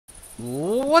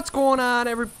What's going on,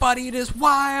 everybody? It is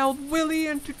Wild Willy,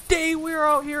 and today we're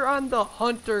out here on the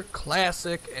Hunter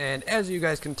Classic. And as you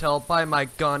guys can tell by my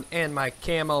gun and my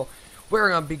camo, we're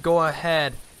gonna be go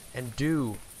ahead and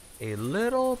do a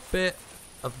little bit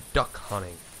of duck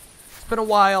hunting. It's been a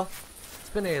while. It's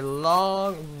been a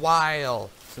long while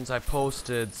since I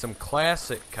posted some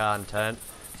classic content,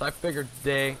 so I figured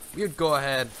today we would go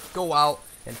ahead, go out,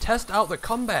 and test out the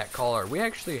COMBACK caller. We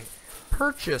actually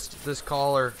purchased this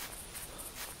caller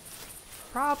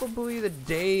probably the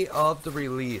day of the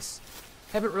release.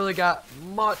 Haven't really got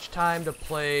much time to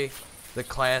play the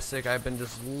classic. I've been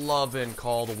just loving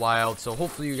Call of the Wild, so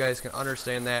hopefully you guys can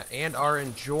understand that and are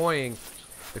enjoying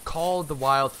the Call of the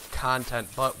Wild content.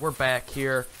 But we're back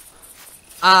here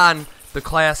on the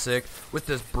classic with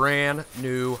this brand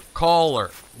new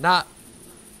caller. Not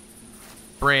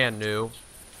brand new,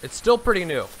 it's still pretty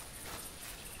new.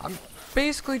 I'm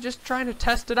basically just trying to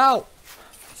test it out,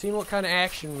 seeing what kind of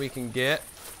action we can get.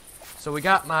 So we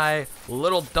got my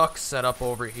little duck set up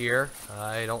over here.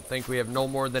 I don't think we have no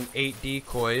more than 8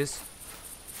 decoys,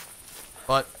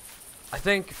 but I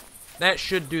think that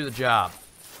should do the job.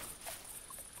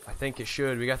 I think it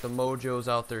should. We got the mojos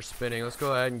out there spinning. Let's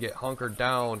go ahead and get hunkered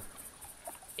down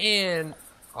in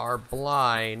our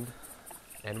blind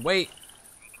and wait.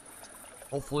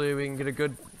 Hopefully we can get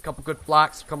a couple good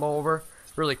flocks to come over,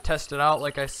 really test it out.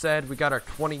 Like I said, we got our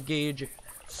 20 gauge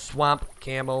swamp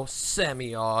camo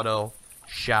semi-auto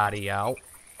shotty out,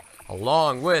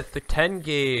 along with the 10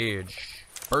 gauge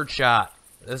birdshot.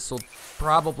 This will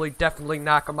probably definitely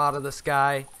knock them out of the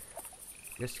sky,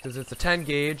 just because it's a 10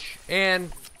 gauge,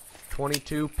 and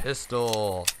 22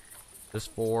 pistol,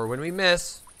 just for when we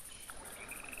miss.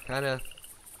 Kind of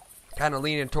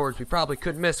leaning towards we probably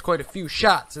could miss quite a few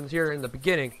shots in here in the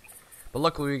beginning, but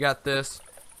luckily we got this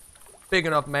big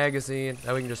enough magazine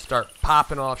that we can just start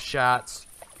popping off shots.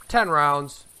 10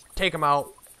 rounds, take them out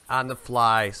on the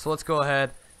fly. So let's go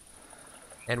ahead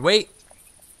and wait.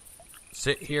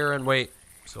 Sit here and wait.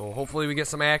 So hopefully we get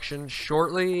some action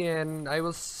shortly, and I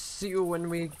will see you when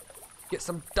we get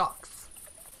some ducks.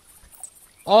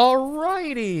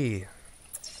 Alrighty.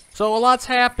 So a lot's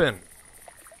happened.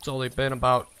 It's only been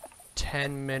about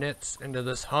 10 minutes into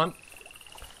this hunt,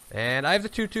 and I have the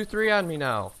 223 on me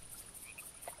now.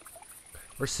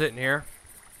 We're sitting here.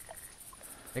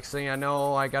 Next thing I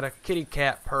know, I got a kitty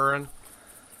cat purring.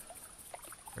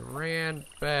 I ran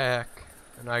back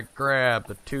and I grabbed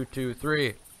the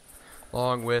 223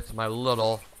 along with my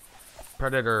little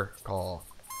predator call.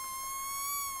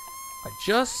 I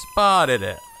just spotted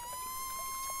it.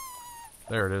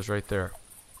 There it is right there.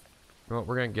 You know what,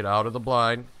 we're gonna get out of the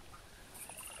blind.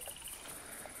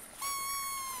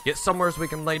 Get somewhere so we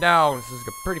can lay down. This is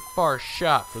a pretty far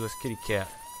shot for this kitty cat.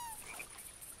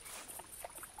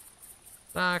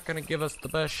 Not gonna give us the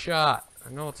best shot. I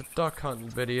know it's a duck hunting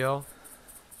video,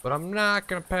 but I'm not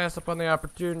gonna pass up on the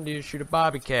opportunity to shoot a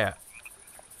bobby cat.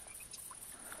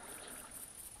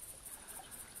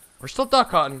 We're still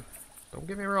duck hunting. Don't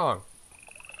get me wrong.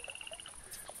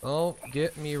 Don't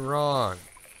get me wrong.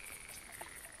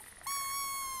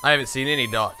 I haven't seen any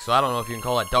ducks, so I don't know if you can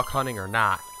call that duck hunting or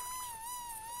not.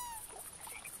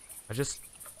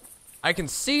 I can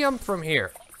see them from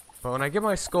here, but when I get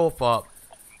my scope up,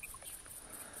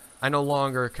 I no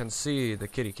longer can see the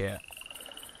kitty cat.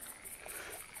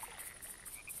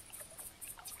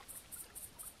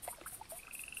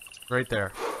 Right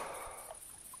there.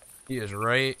 He is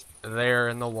right there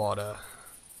in the water.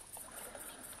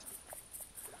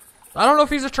 I don't know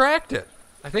if he's attracted.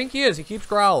 I think he is. He keeps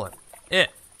growling. So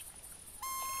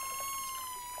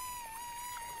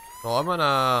I'm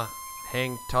gonna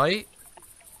hang tight.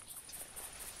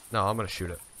 No, I'm gonna shoot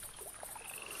it.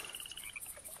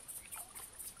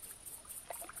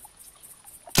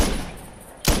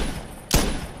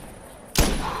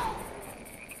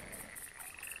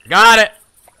 Got it!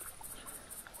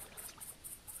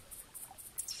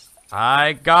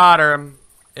 I got him.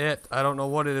 I don't know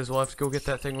what it is. We'll have to go get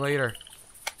that thing later.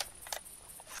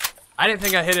 I didn't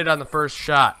think I hit it on the first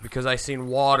shot because I seen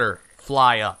water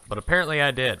fly up, but apparently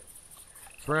I did.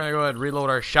 So we're gonna go ahead and reload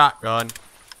our shotgun,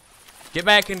 get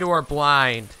back into our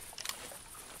blind,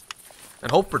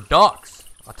 and hope for ducks.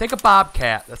 I'll take a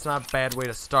bobcat. That's not a bad way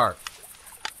to start.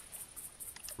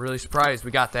 Really surprised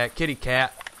we got that kitty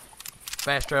cat.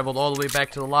 Fast traveled all the way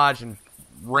back to the lodge and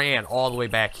ran all the way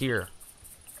back here.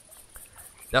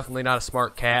 Definitely not a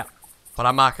smart cat, but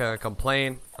I'm not gonna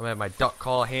complain. I'm gonna have my duck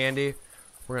call handy.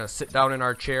 We're gonna sit down in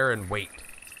our chair and wait.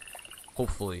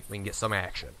 Hopefully we can get some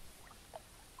action.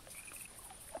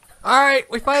 Alright,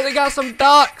 we finally got some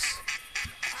ducks.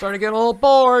 Starting to get a little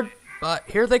bored, but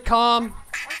here they come.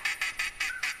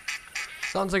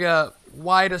 Sounds like a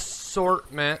wide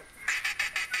assortment.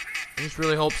 I just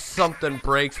really hope something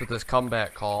breaks with this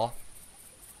comeback call.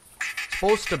 It's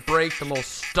supposed to break the most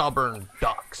stubborn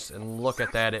ducks, and look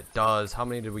at that, it does. How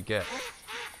many did we get?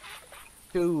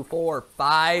 2, 4,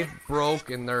 5 broke,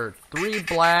 and there are 3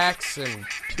 blacks and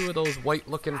 2 of those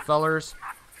white-looking fellers.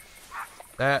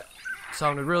 That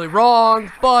sounded really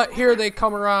wrong, but here they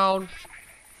come around.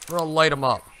 We're gonna light them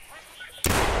up.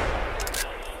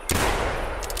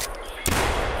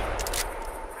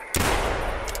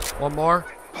 One more.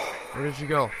 Where did you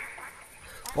go?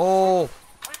 Oh.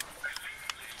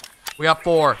 We got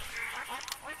 4.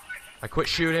 I quit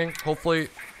shooting. Hopefully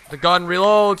the gun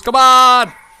reloads. Come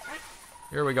on!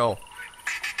 Here we go.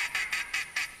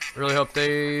 Really hope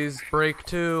these break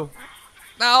too.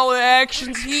 Now the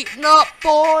action's heating up,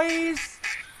 boys!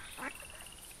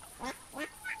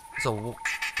 So,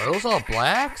 are those all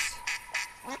blacks?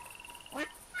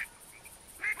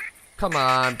 Come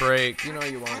on, break. You know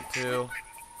you want to.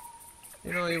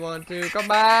 You know you want to. Come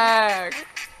back!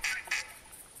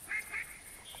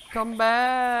 Come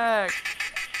back!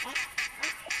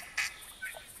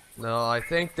 No, I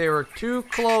think they were too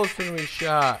close when we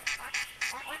shot.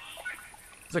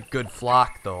 It's a good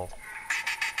flock, though.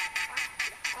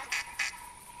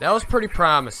 That was pretty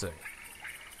promising.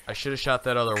 I should have shot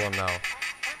that other one, though.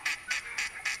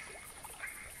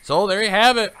 So, there you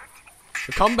have it.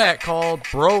 The comeback call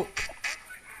broke.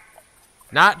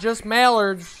 Not just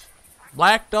mallards.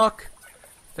 Black duck.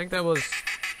 I think that was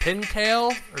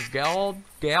pintail or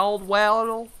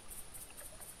galdwell.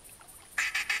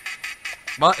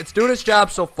 But it's doing its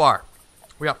job so far.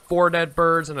 We got 4 dead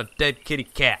birds and a dead kitty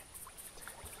cat.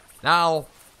 Now,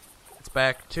 it's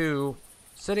back to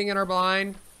sitting in our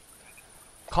blind,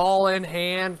 call in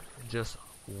hand, and just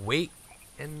wait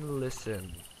and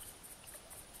listen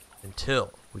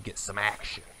until we get some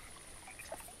action.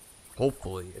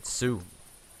 Hopefully, it's soon.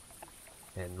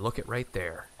 And look at right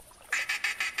there.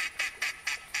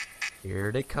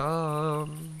 Here they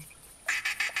come.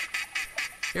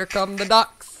 Here come the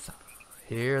ducks.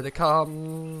 Here they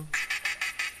come.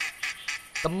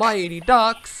 The mighty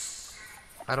ducks.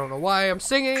 I don't know why I'm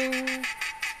singing,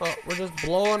 but we're just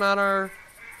blowing on our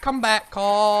comeback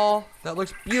call. That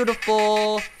looks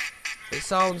beautiful. It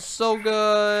sounds so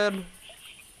good.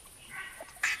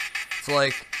 It's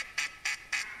like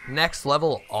next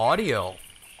level audio.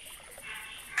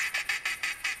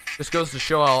 This goes to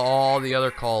show how all the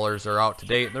other callers are out to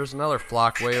date. There's another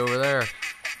flock way over there.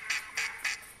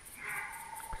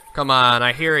 Come on,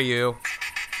 I hear you.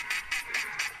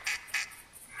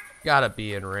 Gotta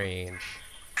be in range.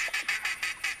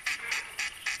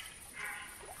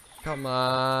 Come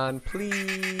on,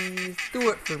 please. Do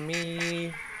it for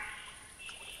me.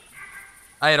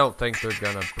 I don't think they're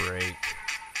gonna break.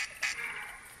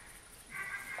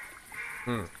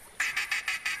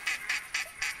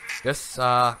 Guess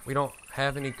we don't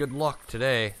have any good luck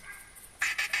today.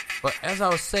 But as I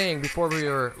was saying before we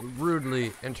were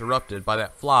rudely interrupted by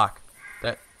that flock,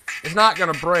 that is not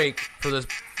gonna break for this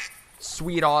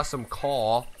sweet, awesome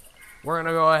call. We're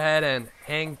gonna go ahead and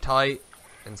hang tight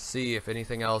and see if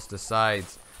anything else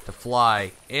decides to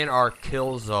fly in our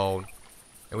kill zone,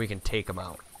 and we can take them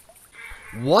out.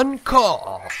 1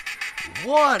 call,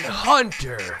 1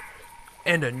 hunter,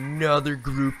 and another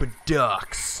group of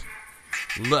ducks.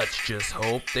 Let's just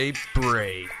hope they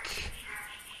break.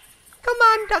 Come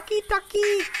on, ducky,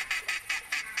 ducky.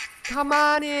 Come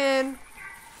on in.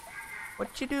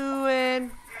 What you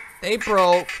doing? They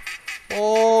broke.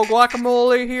 Oh,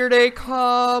 guacamole, here they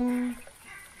come.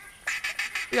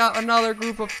 We got another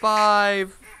group of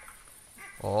 5.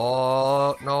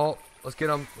 Oh, no. Let's get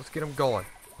them going.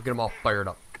 We'll get them all fired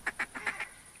up.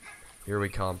 Here we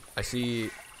come. I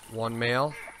see 1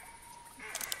 male.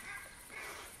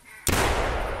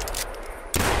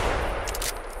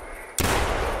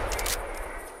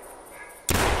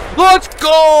 Let's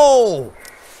go!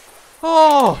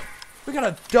 Oh, we got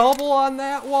a double on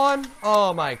that one.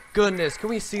 Oh my goodness. Can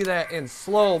we see that in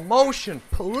slow motion,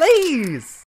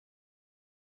 please?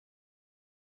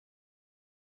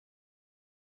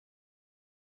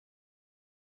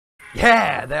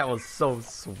 Yeah, that was so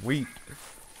sweet.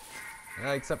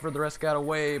 Except for the rest got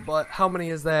away, but how many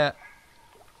is that?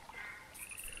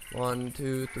 1,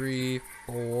 2, 3,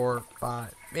 4,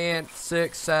 5. Man,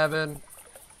 6, 7.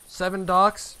 7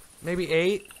 ducks. Maybe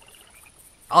 8.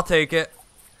 I'll take it.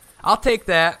 I'll take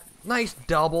that. Nice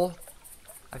double.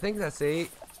 I think that's 8.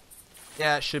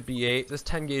 Yeah, it should be 8. This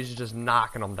 10 gauge is just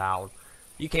knocking them down.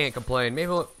 You can't complain.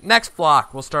 Maybe next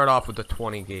flock we'll start off with the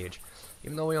 20 gauge.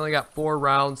 Even though we only got 4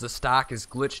 rounds, the stock is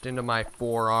glitched into my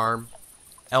forearm,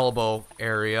 elbow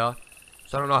area.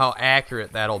 So I don't know how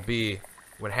accurate that'll be.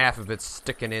 when half of it's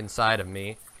sticking inside of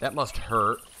me. That must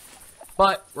hurt.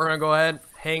 But we're going to go ahead,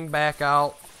 hang back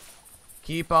out,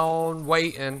 keep on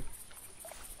waiting.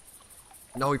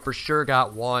 No, we for sure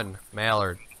got one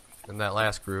mallard in that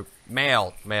last group.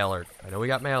 Male mallard. I know we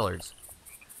got mallards.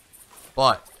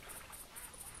 But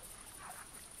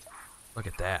look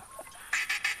at that.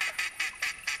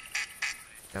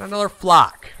 Got another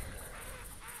flock.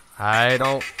 I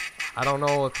don't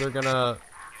know if they're gonna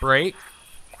break.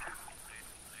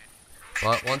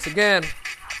 But once again,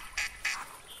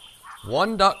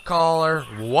 one duck caller,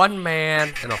 one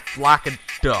man, and a flock of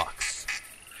ducks.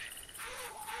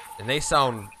 And they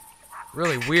sound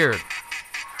really weird.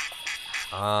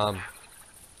 I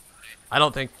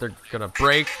don't think they're gonna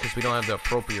break because we don't have the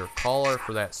appropriate caller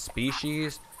for that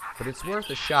species. But it's worth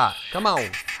a shot. Come on.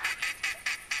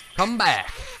 Come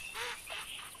back.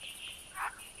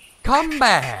 Come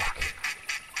back.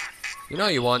 You know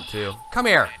you want to. Come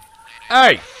here.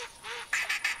 Hey!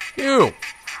 You!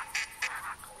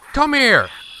 Come here!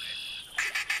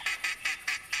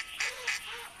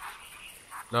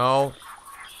 No.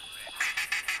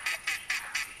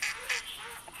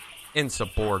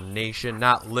 Insubordination,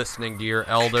 not listening to your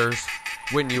elders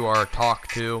when you are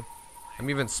talked to. I'm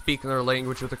even speaking their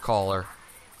language with a caller.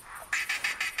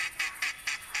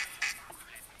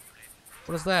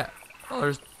 What is that? Oh,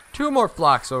 there's two more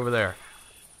flocks over there.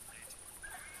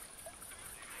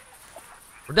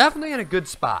 We're definitely in a good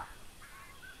spot.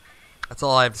 That's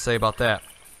all I have to say about that.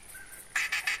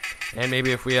 And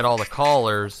maybe if we had all the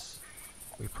callers,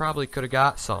 we probably could have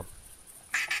got some.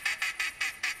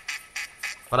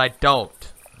 But I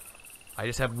don't. I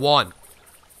just have one.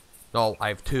 No, I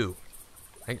have two.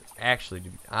 Actually, to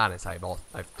be honest, I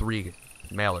have three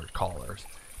mallard callers.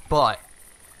 But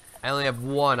I only have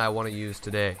one I want to use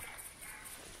today.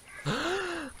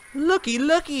 Looky,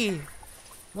 looky!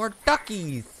 More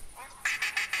duckies!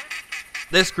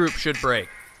 This group should break.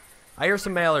 I hear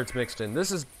some mallards mixed in.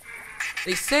 This is...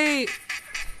 They say...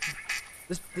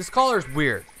 This collar's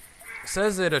weird. It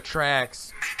says it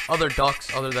attracts other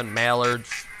ducks other than mallards.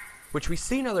 Which we've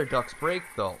seen other ducks break,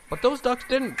 though. But those ducks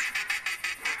didn't.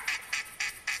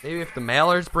 Maybe if the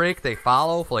mallards break, they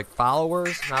follow, like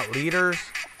followers, not leaders.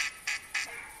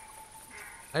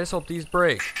 I just hope these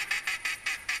break.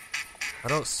 I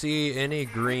don't see any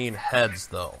green heads,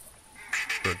 though,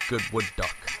 for a good wood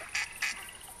duck.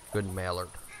 Good mallard.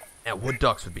 And wood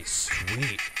ducks would be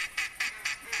sweet.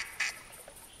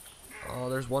 Oh,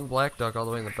 there's one black duck all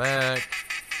the way in the back.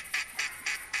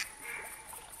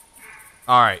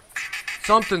 Alright.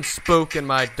 Something's spooking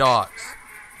my ducks.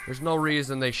 There's no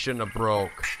reason they shouldn't have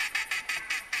broke.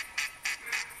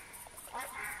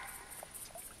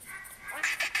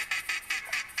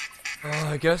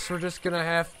 I guess we're just gonna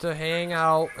have to hang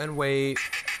out and wait.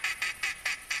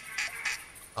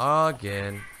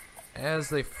 Again. As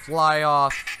they fly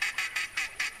off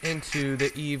into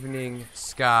the evening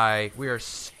sky. We are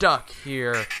stuck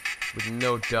here with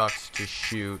no ducks to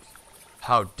shoot.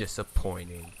 How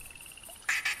disappointing.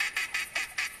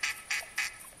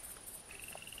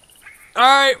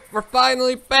 Alright, we're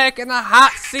finally back in the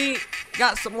hot seat.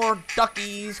 Got some more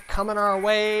duckies coming our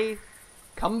way.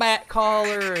 Comeback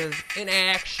caller is in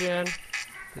action.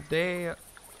 Did they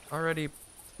already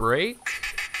break?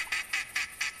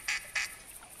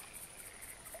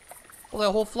 Well,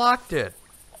 the whole flock did.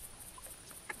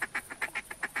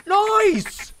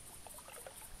 Nice!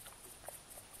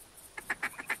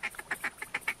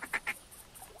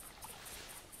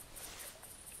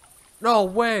 No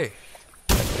way.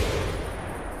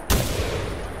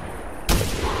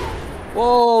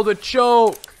 Whoa, the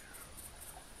choke.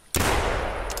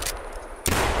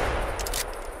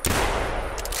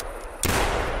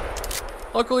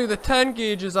 Luckily the 10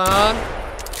 gauge is on.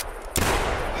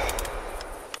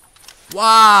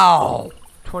 Wow.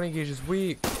 20 gauge is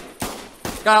weak.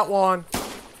 Got one.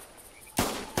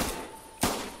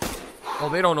 Oh,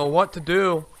 they don't know what to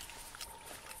do.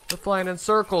 They're flying in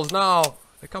circles now.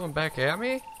 They're coming back at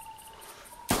me?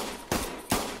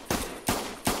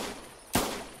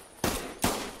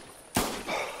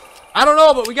 I don't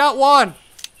know, but we got one.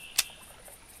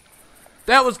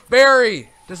 That was very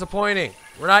disappointing.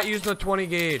 We're not using the 20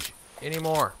 gauge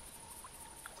anymore.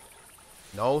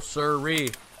 No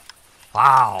sirree.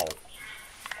 Wow.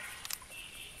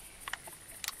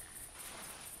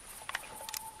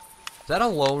 Is that a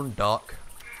lone duck?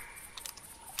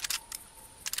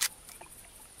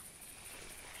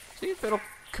 See if it'll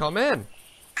come in.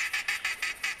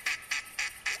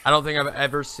 I don't think I've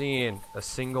ever seen a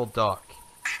single duck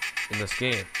in this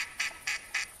game.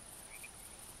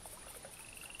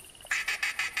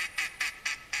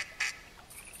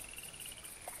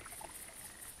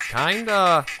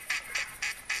 kinda...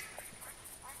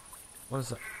 What is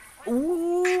that?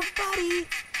 Ooh, buddy!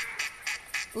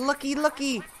 Looky,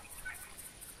 looky!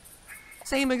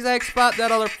 Same exact spot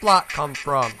that other flock come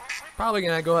from. Probably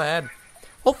gonna go ahead.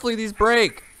 Hopefully these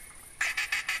break.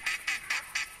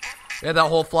 We had that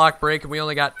whole flock break and we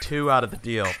only got 2 out of the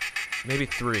deal. Maybe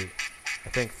 3. I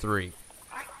think 3.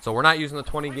 So we're not using the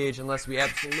 20 gauge unless we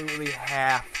absolutely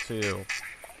have to.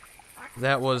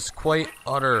 That was quite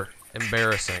utter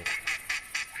embarrassing.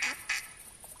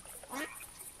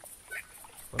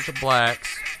 Bunch of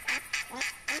blacks.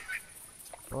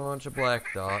 Bunch of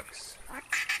black ducks.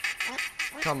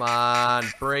 Come on,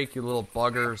 break, you little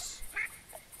buggers.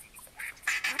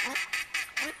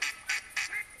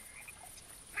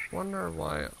 Wonder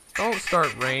why. Don't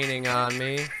start raining on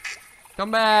me.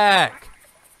 Come back.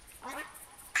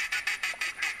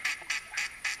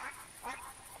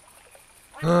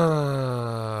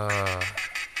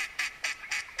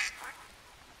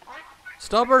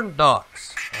 Stubborn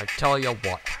ducks, I tell you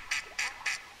what.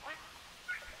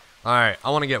 Alright, I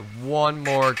want to get one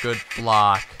more good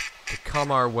flock to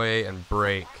come our way and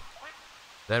break.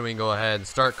 Then we can go ahead and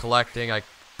start collecting. I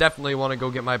definitely want to go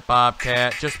get my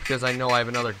bobcat just because I know I have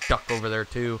another duck over there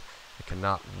too. I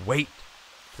cannot wait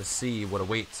to see what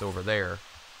awaits over there.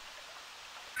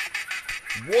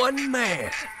 One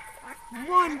man,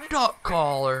 one duck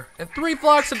caller, and 3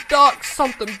 flocks of ducks.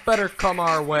 Something better come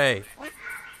our way.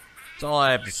 That's all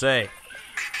I have to say.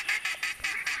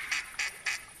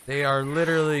 They are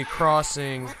literally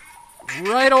crossing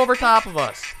right over top of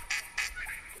us.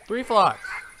 3 flocks.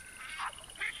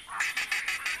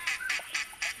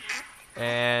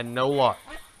 And no luck.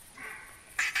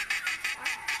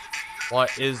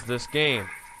 What is this game?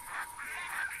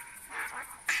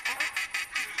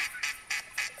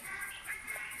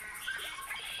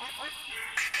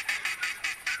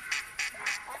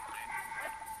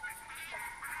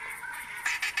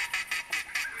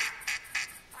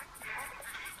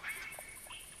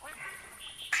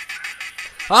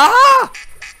 Ah!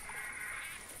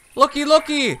 Looky,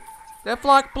 looky! That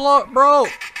flock broke.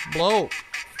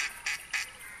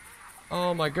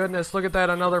 Oh my goodness, look at that,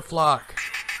 another flock.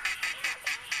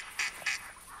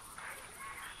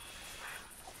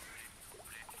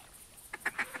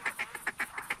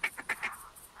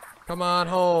 Come on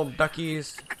home,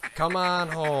 duckies. Come on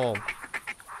home.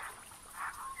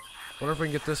 Wonder if we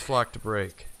can get this flock to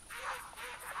break.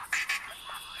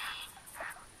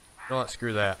 You know what,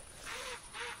 screw that.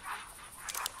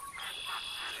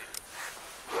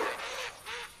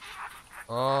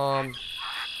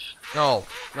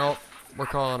 No, we're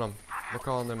calling them. We're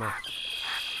calling them in.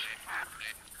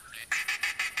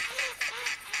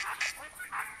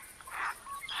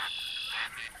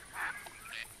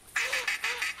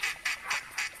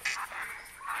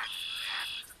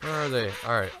 Where are they?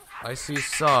 Alright, I see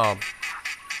some.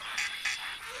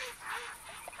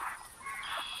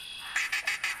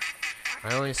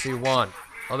 I only see one.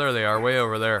 Oh, there they are, way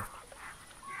over there.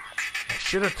 I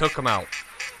should have took them out.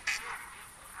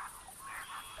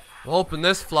 I'm hoping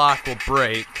this flock will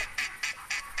break.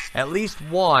 At least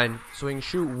one, so we can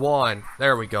shoot one.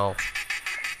 There we go.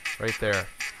 Right there.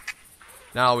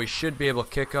 Now we should be able to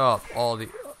kick up all the...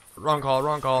 Wrong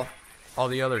call. All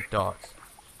the other ducks.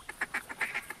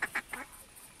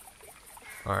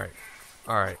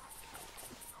 Alright.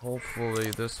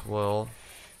 Hopefully this will...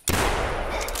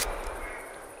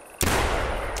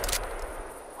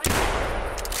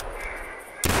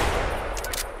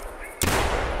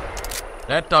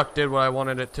 That duck did what I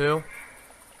wanted it to.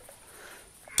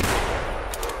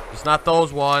 It's not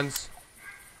those ones.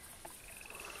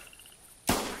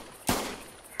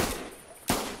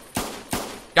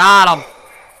 Got him!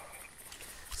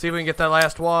 See if we can get that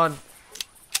last one.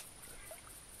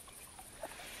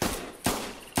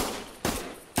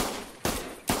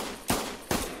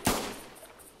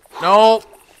 Nope.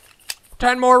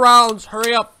 10 more rounds.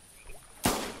 Hurry up.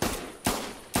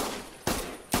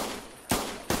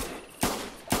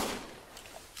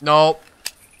 Nope.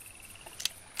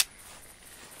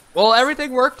 Well,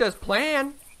 everything worked as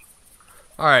planned.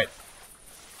 Alright.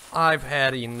 I've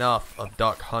had enough of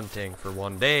duck hunting for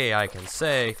one day, I can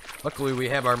say. Luckily, we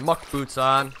have our muck boots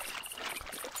on.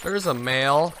 There's a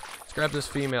male. Let's grab this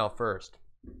female first.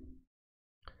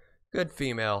 Good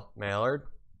female, mallard.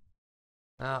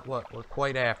 Not what we're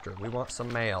quite after. We want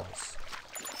some males.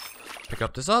 Pick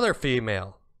up this other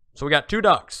female. So we got 2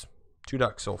 ducks. 2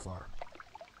 ducks so far.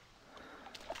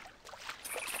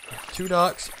 2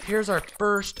 ducks. Here's our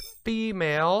first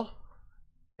female.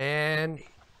 And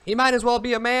he might as well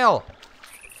be a male.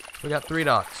 We got 3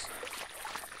 ducks.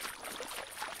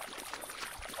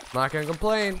 Not gonna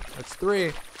complain. That's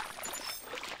 3.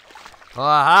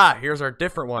 Aha, here's our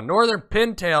different one. Northern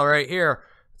pintail right here.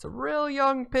 It's a real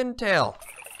young pintail.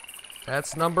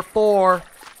 That's number 4.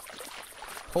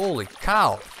 Holy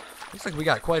cow. Looks like we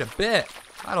got quite a bit.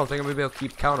 I don't think I'm going to be able to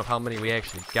keep count of how many we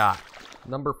actually got.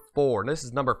 Number 4. This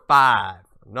is number 5.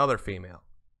 Another female.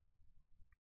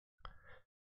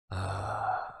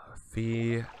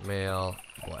 Female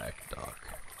black duck.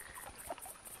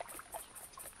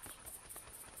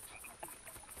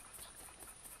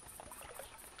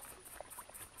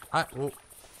 Whoa.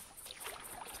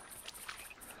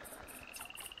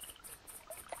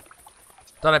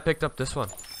 Thought I picked up this one.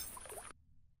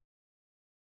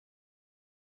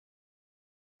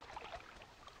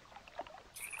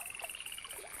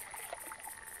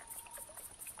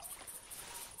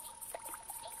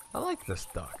 I like this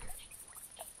duck.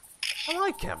 I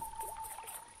like him.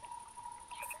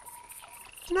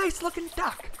 It's a nice looking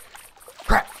duck.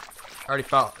 Crap. I already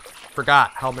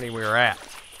forgot how many we were at.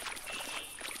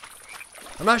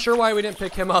 I'm not sure why we didn't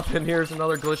pick him up, and here's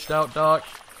another glitched out duck.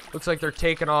 Looks like they're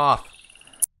taking off.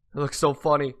 It looks so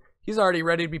funny. He's already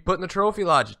ready to be put in the trophy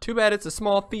lodge. Too bad it's a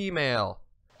small female.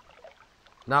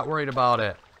 Not worried about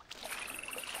it.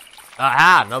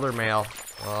 Aha, another male.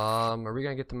 Are we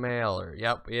gonna get the mailer?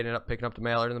 Yep, we ended up picking up the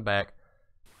mailer in the back.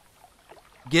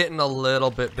 Getting a little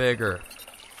bit bigger.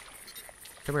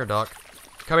 Come here, duck.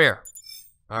 Come here.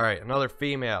 Alright, another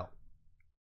female.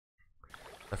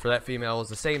 For that female was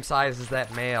the same size as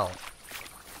that male.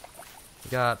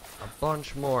 We got a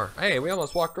bunch more. Hey, we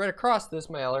almost walked right across this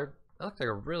mallard. That looks like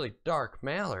a really dark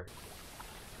mallard.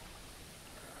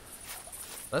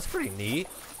 That's pretty neat.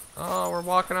 Oh, we're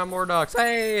walking on more ducks.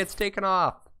 Hey, it's taken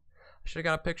off. I should have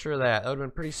got a picture of that. That would have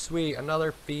been pretty sweet.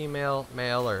 Another female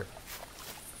mallard.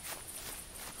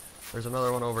 There's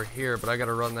another one over here, but I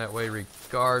gotta run that way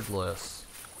regardless.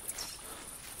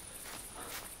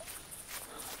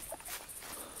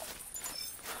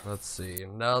 Let's see,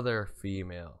 another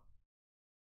female.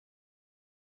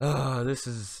 This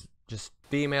is just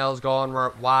females going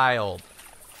wild.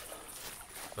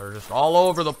 They're just all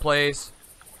over the place.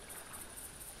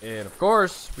 And of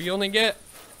course, we only get,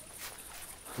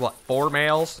 what, 4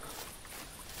 males?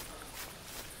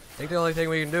 I think the only thing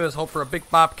we can do is hope for a big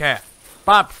bobcat.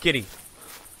 Bob kitty.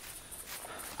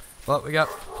 But we got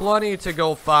plenty to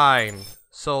go find.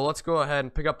 So let's go ahead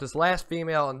and pick up this last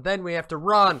female, and then we have to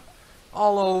run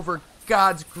all over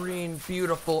God's green,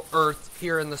 beautiful earth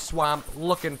here in the swamp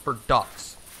looking for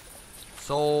ducks.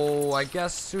 So I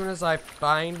guess as soon as I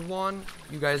find one,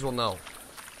 you guys will know.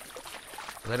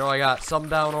 I know I got some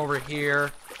down over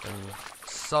here and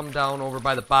some down over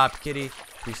by the Bob Kitty.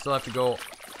 We still have to go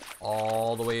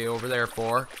all the way over there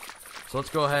for. So let's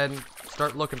go ahead and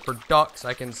start looking for ducks.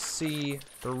 I can see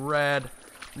the red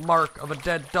mark of a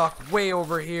dead duck way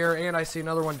over here, and I see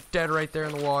another one dead right there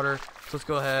in the water. So let's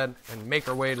go ahead and make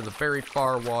our way to the very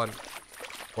far one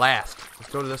last.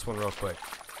 Let's go to this one real quick.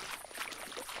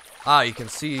 Ah, you can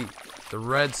see the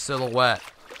red silhouette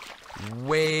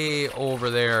way over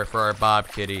there for our Bob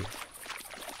Kitty.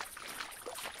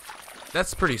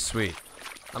 That's pretty sweet.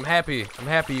 I'm happy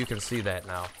you can see that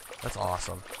now. That's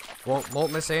awesome.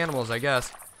 Won't miss animals, I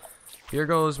guess. Here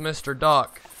goes Mr.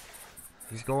 Duck.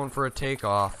 He's going for a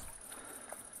takeoff.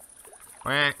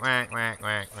 Quack, quack, quack,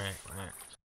 quack, quack, quack.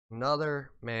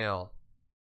 Another male.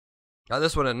 Got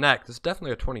this one in neck. This is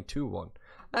definitely a 22 one.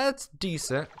 That's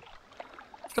decent.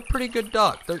 It's a pretty good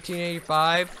duck.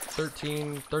 1385,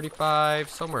 1335,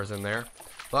 somewhere's in there.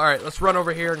 Alright, let's run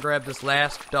over here and grab this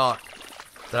last duck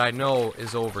that I know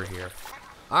is over here.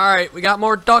 Alright, we got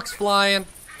more ducks flying.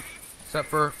 Except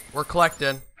for we're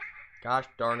collecting. Gosh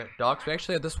darn it, ducks. We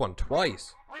actually had this one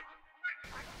twice.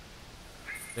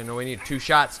 Didn't know we needed 2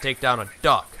 shots to take down a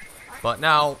duck. But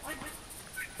now,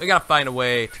 we gotta find a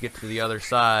way to get to the other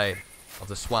side of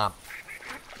the swamp.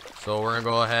 So we're gonna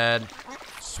go ahead,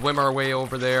 swim our way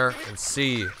over there, and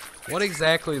see what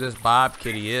exactly this Bob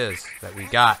Kitty is that we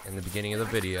got in the beginning of the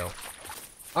video.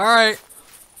 Alright.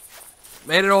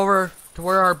 Made it over to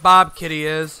where our Bob Kitty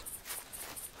is.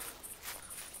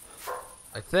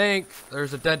 I think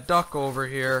there's a dead duck over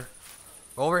here.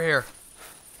 Over here.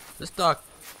 This duck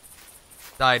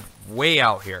died way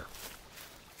out here.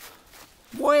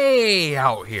 Way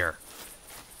out here.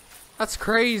 That's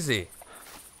crazy.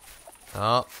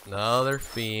 Oh, another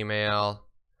female.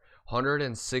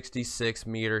 166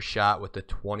 meter shot with the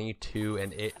 22,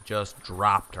 and it just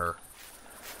dropped her.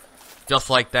 Just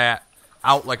like that.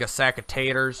 Out like a sack of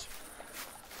taters.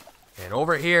 And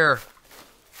over here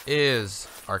is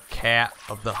our cat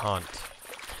of the hunt.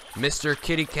 Mr.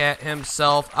 Kitty Cat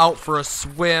himself out for a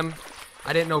swim.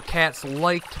 I didn't know cats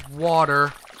liked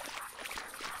water.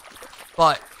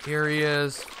 But here he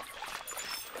is.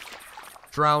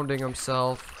 drowning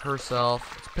herself.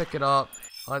 Let's pick it up.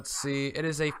 Let's see. It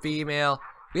is a female.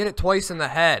 We hit it twice in the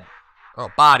head. Oh,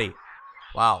 body.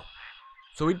 Wow.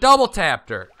 So we double tapped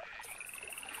her.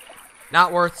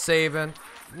 Not worth saving.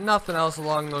 Nothing else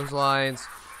along those lines.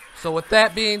 So with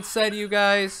that being said, you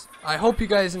guys, I hope you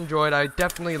guys enjoyed. I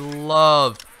definitely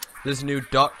love this new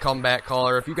duck comeback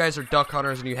caller. If you guys are duck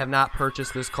hunters and you have not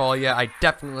purchased this call yet, I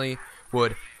definitely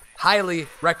would highly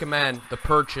recommend the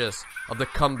purchase of the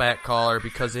comeback caller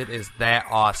because it is that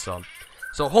awesome.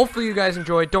 So hopefully you guys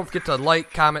enjoyed. Don't forget to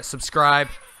like, comment, subscribe.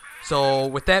 So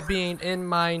with that being in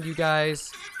mind, you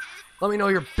guys, let me know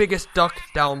your biggest duck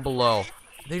down below.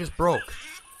 They just broke.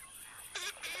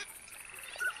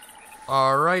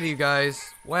 Alrighty, you guys.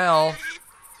 Well,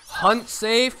 hunt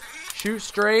safe, shoot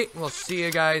straight, and we'll see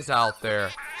you guys out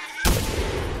there.